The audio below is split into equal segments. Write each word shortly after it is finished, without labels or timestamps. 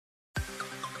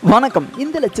வணக்கம்.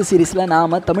 இந்த லெக்சர் சீரிஸில்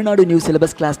நாம் Tamil Nadu new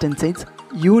syllabus class 10 science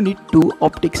unit 2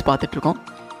 optics பார்த்துட்ருக்கோம்.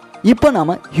 இப்போ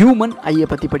நாம் ஹியூமன் ஐயை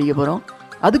பற்றி படிக்க போகிறோம்.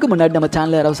 அதுக்கு முன்னாடி நம்ம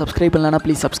சேனலை யாராவது சப்ஸ்கிரைப் பண்ணலன்னா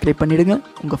ப்ளீஸ் சப்ஸ்கிரைப் பண்ணிவிடுங்க.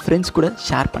 உங்கள் ஃப்ரெண்ட்ஸ் கூட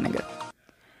ஷேர் பண்ணுங்கள்.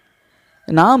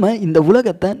 நாம் இந்த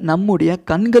உலகத்தை நம்முடைய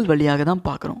கண்கள் வழியாக தான்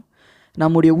பார்க்குறோம்.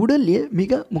 நம்முடைய உடல்லையே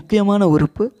மிக முக்கியமான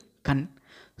உறுப்பு கண்.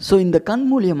 ஸோ இந்த கண்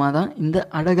மூலியமாக தான் இந்த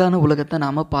அழகான உலகத்தை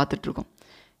நாம் பார்த்துட்ருக்கோம்.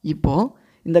 இப்போது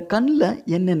இந்த கண்ணில்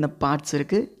என்னென்ன பார்ட்ஸ்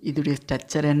இருக்குது, இதோடைய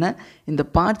ஸ்ட்ரக்சர் என்ன, இந்த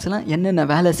பார்ட்ஸ்லாம் என்னென்ன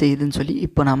வேலை செய்யுதுன்னு சொல்லி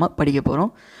இப்போ நாம் படிக்க போகிறோம்.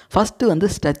 ஃபஸ்ட்டு வந்து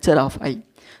ஸ்ட்ரக்சர் ஆஃப் ஐ.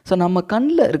 ஸோ நம்ம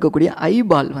கண்ணில் இருக்கக்கூடிய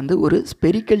ஐபால் வந்து ஒரு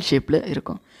ஸ்பெரிக்கல் ஷேப்பில்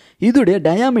இருக்கும். இதோடைய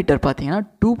டயாமீட்டர் பார்த்தீங்கன்னா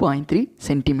 2.3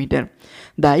 centimetre.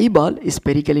 The eyeball is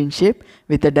spherical in shape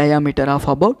with a diameter of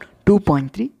about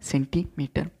 2.3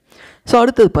 centimetre. So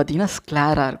அடுத்தது பார்த்திங்கன்னா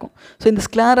ஸ்க்ளாரா இருக்கும். ஸோ இந்த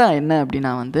ஸ்க்ளாரா என்ன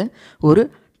அப்படின்னா வந்து ஒரு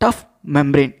டஃப்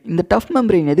மெம்ப்ரெயின். இந்த டஃப்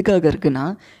மெம்ப்ரெயின் எதுக்காக இருக்குன்னா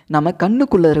நம்ம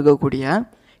கண்ணுக்குள்ளே இருக்கக்கூடிய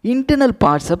இன்டர்னல்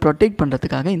பார்ட்ஸை ப்ரொடெக்ட்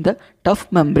பண்ணுறதுக்காக இந்த டஃப்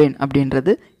மெம்ப்ரெயின்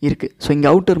அப்படின்றது இருக்குது. ஸோ இங்கே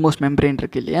அவுட்டர் மோஸ்ட் மெம்ப்ரெயின்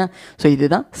இருக்குது இல்லையா, ஸோ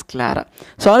இதுதான் ஸ்க்ளாரா.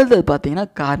 ஸோ அடுத்தது பார்த்தீங்கன்னா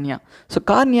கார்னியா. ஸோ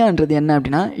கார்னியான்றது என்ன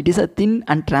அப்படின்னா it is a thin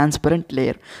and transparent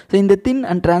layer. So இந்த தின்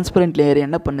அண்ட் டிரான்ஸ்பரண்ட் லேயர்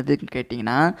என்ன பண்ணுதுன்னு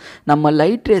கேட்டிங்கன்னா நம்ம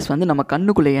லைட் ரேஸ் வந்து நம்ம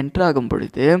கண்ணுக்குள்ளே என்ட்ரு ஆகும்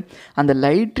பொழுது அந்த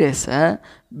லைட் ரேஸை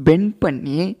பெண்ட்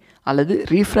பண்ணி அல்லது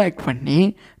ரீஃப்ராக்ட் பண்ணி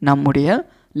நம்முடைய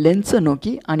லென்ஸை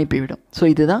நோக்கி அனுப்பிவிடும். ஸோ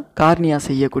இதுதான் கார்னியா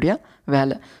செய்யக்கூடிய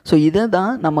வேலை. ஸோ இதை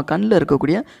தான் நம்ம கண்ணில்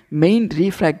இருக்கக்கூடிய மெயின்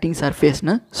ரீஃப்ராக்டிங்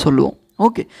சர்ஃபேஸ்னு சொல்லுவோம்.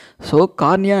 ஓகே, ஸோ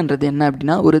கார்னியான்றது என்ன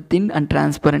அப்படின்னா ஒரு தின் and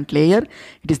transparent layer.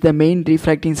 It is the main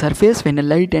refracting surface. When a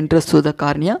light enters through the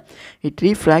cornea it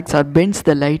refracts or bends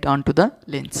the light onto the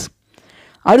lens.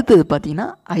 அடுத்தது பார்த்திங்கன்னா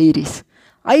ஐரிஸ்.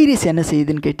 ஐரிஸ் என்ன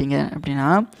செய்யுதுன்னு கேட்டிங்க அப்படின்னா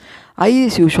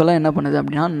ஐரிஸ் யூஸ்வலாக என்ன பண்ணுது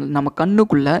அப்படின்னா நம்ம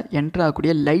கண்ணுக்குள்ளே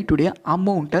என்ட்ராகக்கூடிய லைட்டுடைய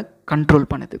அமௌண்ட்டை கண்ட்ரோல்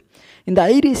பண்ணுது. இந்த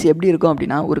ஐரிஸ் எப்படி இருக்கும்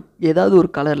அப்படின்னா ஏதாவது ஒரு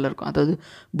கலரில் இருக்கும். அதாவது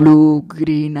blue,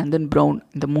 green and then brown,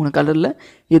 இந்த 3 கலரில்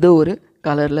ஏதோ ஒரு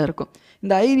கலரில் இருக்கும்.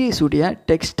 இந்த ஐரிஸுடைய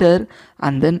டெக்ஸ்டர்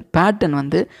அண்ட் தென் பேட்டர்ன்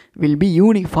வந்து will be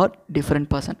unique for different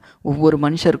person. ஒவ்வொரு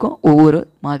மனுஷருக்கும் ஒவ்வொரு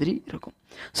மாதிரி இருக்கும்.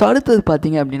 ஸோ அடுத்தது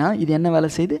பார்த்திங்க அப்படின்னா இது என்ன வேலை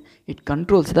செய்யுது, it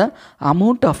controls the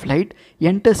amount of light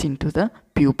enters in to the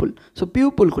people. So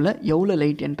பியூப்புள்குள்ளே எவ்வளோ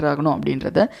லைட் என்டர் ஆகணும்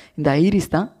அப்படின்றத இந்த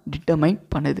ஐரிஸ் தான் டிட்டர்மைன்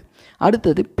பண்ணுது.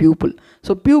 அடுத்தது பியூப்புள்.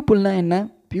 ஸோ பியூப்புள்னால் என்ன,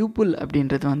 பியூப்புள்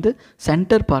அப்படின்றது வந்து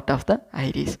centre part of the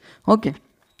iris. Okay,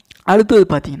 அடுத்தது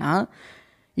பார்த்திங்கன்னா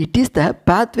it is the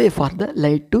pathway for the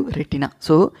light to retina.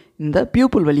 So இந்த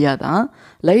பியூப்புள் வழியாக தான்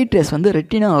லைட் ரேஸ் வந்து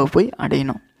ரெட்டினாவை போய்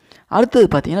அடையணும். அடுத்தது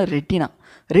பார்த்திங்கன்னா ரெட்டினா.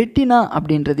 ரெட்டினா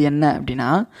அப்படின்றது என்ன அப்படின்னா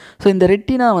ஸோ இந்த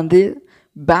ரெட்டினா வந்து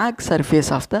பேக் சர்ஃபேஸ்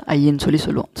ஆஃப் த ஐன்னு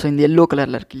சொல்லுவோம். ஸோ இந்த எல்லோ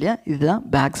கலரில் இருக்கு இல்லையா, இதுதான்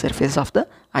back surface of the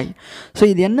I. So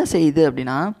இது என்ன செய்யுது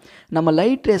அப்படின்னா நம்ம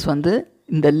லைட் ரேஸ் வந்து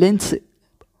இந்த லென்ஸ்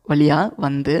வழியாக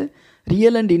வந்து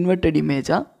ரியல் அண்ட் இன்வெர்டட்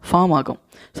இமேஜாக ஃபார்ம் ஆகும்.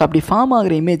 ஸோ அப்படி ஃபார்ம்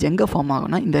ஆகிற இமேஜ் எங்கே ஃபார்ம்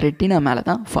ஆகும்னா இந்த ரெட்டினா மேலே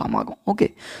தான் ஃபார்ம் ஆகும். Okay,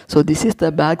 so this is the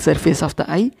back surface of the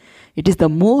I. It is the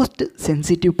most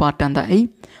sensitive part on the I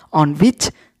on which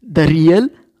the real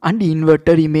and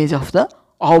inverted image of the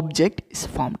object is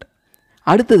formed.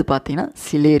 அடுத்தது பார்த்திங்கன்னா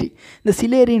சிலேரி. இந்த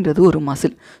சிலேரின்றது ஒரு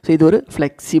muscle. So இது ஒரு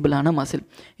ஃப்ளெக்சிபிளான muscle.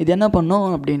 இது என்ன பண்ணும்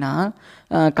அப்படின்னா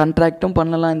கண்ட்ராக்டும்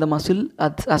பண்ணலாம் இந்த மசில்,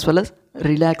 as well as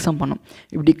ரிலாக்ஸும் பண்ணும்.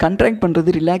 இப்படி கண்ட்ராக்ட் பண்ணுறது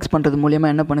ரிலாக்ஸ் பண்ணுறது மூலயமா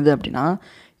என்ன பண்ணுது அப்படின்னா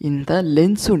இந்த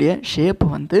லென்ஸுடைய ஷேப்பை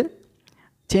வந்து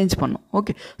சேஞ்ச் பண்ணும்.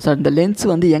 ஓகே, ஸோ இந்த லென்ஸ்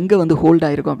வந்து எங்கே வந்து ஹோல்ட்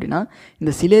ஆகிருக்கும் அப்படின்னா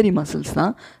இந்த சிலேரி மசில்ஸ்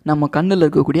தான் நம்ம கண்ணில்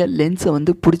இருக்கக்கூடிய லென்ஸை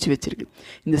வந்து பிடிச்சி வச்சுருக்கு.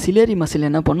 இந்த சிலேரி மசில்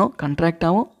என்ன பண்ணும், கண்ட்ராக்ட்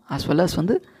ஆகும் as well as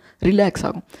வந்து ரிலாக்ஸ்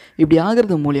ஆகும். இப்படி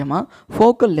ஆகிறது மூலயமா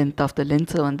ஃபோக்கல் லென்த் ஆஃப் த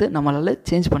லென்ஸை வந்து நம்மளால்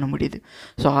சேஞ்ச் பண்ண முடியுது.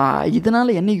 ஸோ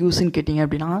இதனால் என்ன யூஸ்ன்னு கேட்டிங்க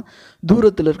அப்படின்னா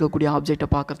தூரத்தில் இருக்கக்கூடிய ஆப்ஜெக்டை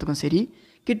பார்க்குறதுக்கும் சரி,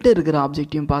 கிட்ட இருக்கிற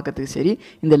ஆப்ஜெக்டையும் பார்க்கறதுக்கு சரி,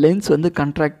 இந்த லென்ஸ் வந்து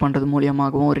கண்ட்ராக்ட் பண்ணுறது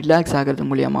மூலியமாகவும் ரிலாக்ஸ் ஆகிறது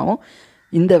மூலியமாகவும்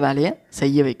இந்த வேலையை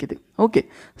செய்ய வைக்குது. ஓகே,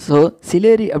 ஸோ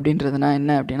சிலேரி அப்படின்றதுனா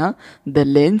என்ன அப்படின்னா த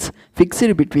lens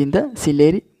fixed between the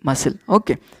சிலேரி muscle.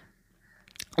 Okay,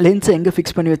 லென்ஸை எங்கே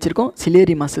ஃபிக்ஸ் பண்ணி வச்சுருக்கோம்,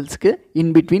 சிலேரி மசில்ஸ்க்கு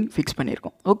இன்பிட்வீன் ஃபிக்ஸ்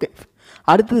பண்ணியிருக்கோம். ஓகே,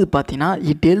 அடுத்தது பார்த்தீங்கன்னா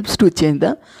it helps to change the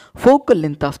focal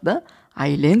length of the I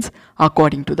lens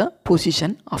according to the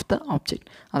position of the object.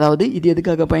 அதாவது இது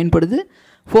எதுக்காக பயன்படுது,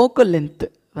 ஃபோக்கல் லென்த்து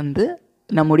வந்து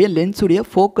நம்முடைய லென்ஸுடைய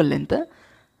ஃபோக்கல் லென்த்தை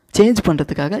சேஞ்ச்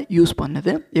பண்ணுறதுக்காக யூஸ்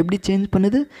பண்ணுது. எப்படி சேஞ்ச்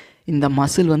பண்ணுது, இந்த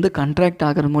மசில் வந்து கண்ட்ராக்ட்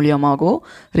ஆகிற மூலியமாகவோ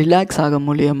ரிலாக்ஸ் ஆக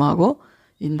மூலியமாகவோ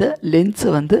இந்த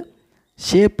லென்ஸை வந்து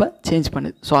ஷேப்பை சேஞ்ச்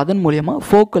பண்ணுது. ஸோ அதன் மூலியமாக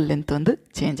ஃபோக்கல் லென்த் வந்து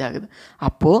சேஞ்ச் ஆகுது.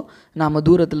 அப்போது நம்ம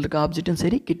தூரத்தில் இருக்க ஆப்ஜெக்ட்டும்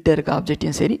சரி, கிட்ட இருக்க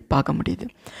ஆப்ஜெக்டையும் சரி பார்க்க முடியுது.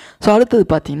 ஸோ அடுத்தது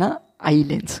பார்த்திங்கன்னா ஐ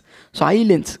lens. So I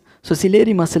lens so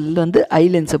சிலேரி மசிலில் வந்து ஐ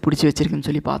லென்ஸை பிடிச்சி வச்சுருக்குன்னு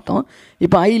சொல்லி பார்த்தோம்.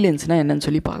 இப்போ ஐ லென்ஸ்னால் என்னன்னு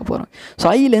சொல்லி பார்க்க போகிறோம். So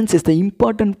I lens is the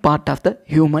important part of the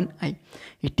human I.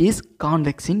 It is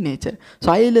convex in nature. So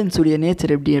I லென்ஸுடைய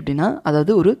nature எப்படி அப்படின்னா,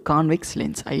 அதாவது ஒரு கான்வெக்ஸ்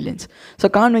லென்ஸ் ஐ லென்ஸ். ஸோ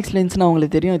கான்வெக்ஸ் லென்ஸ்னால்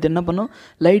உங்களுக்கு தெரியும், இது என்ன பண்ணும்,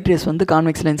 லைட் ரேஸ் வந்து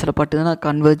கான்வெக்ஸ் லென்ஸில் பட்டுதுன்னா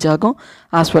கன்வெர்ஜ் ஆகும்,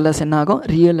 ஆஸ் வெல் அஸ் என்ன ஆகும்,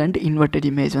 ரியல் அண்ட் இன்வெர்டட்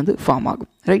இமேஜ் வந்து ஃபார்ம்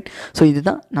ஆகும். ரைட். ஸோ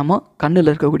இதுதான் நம்ம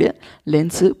கண்ணில் இருக்கக்கூடிய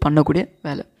லென்ஸு பண்ணக்கூடிய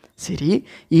வேலை. சரி,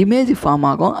 இமேஜ் ஃபார்ம்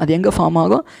ஆகும், அது எங்கே ஃபார்ம்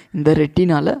ஆகும், இந்த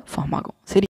ரெட்டினால ஃபார்ம் ஆகும். சரி.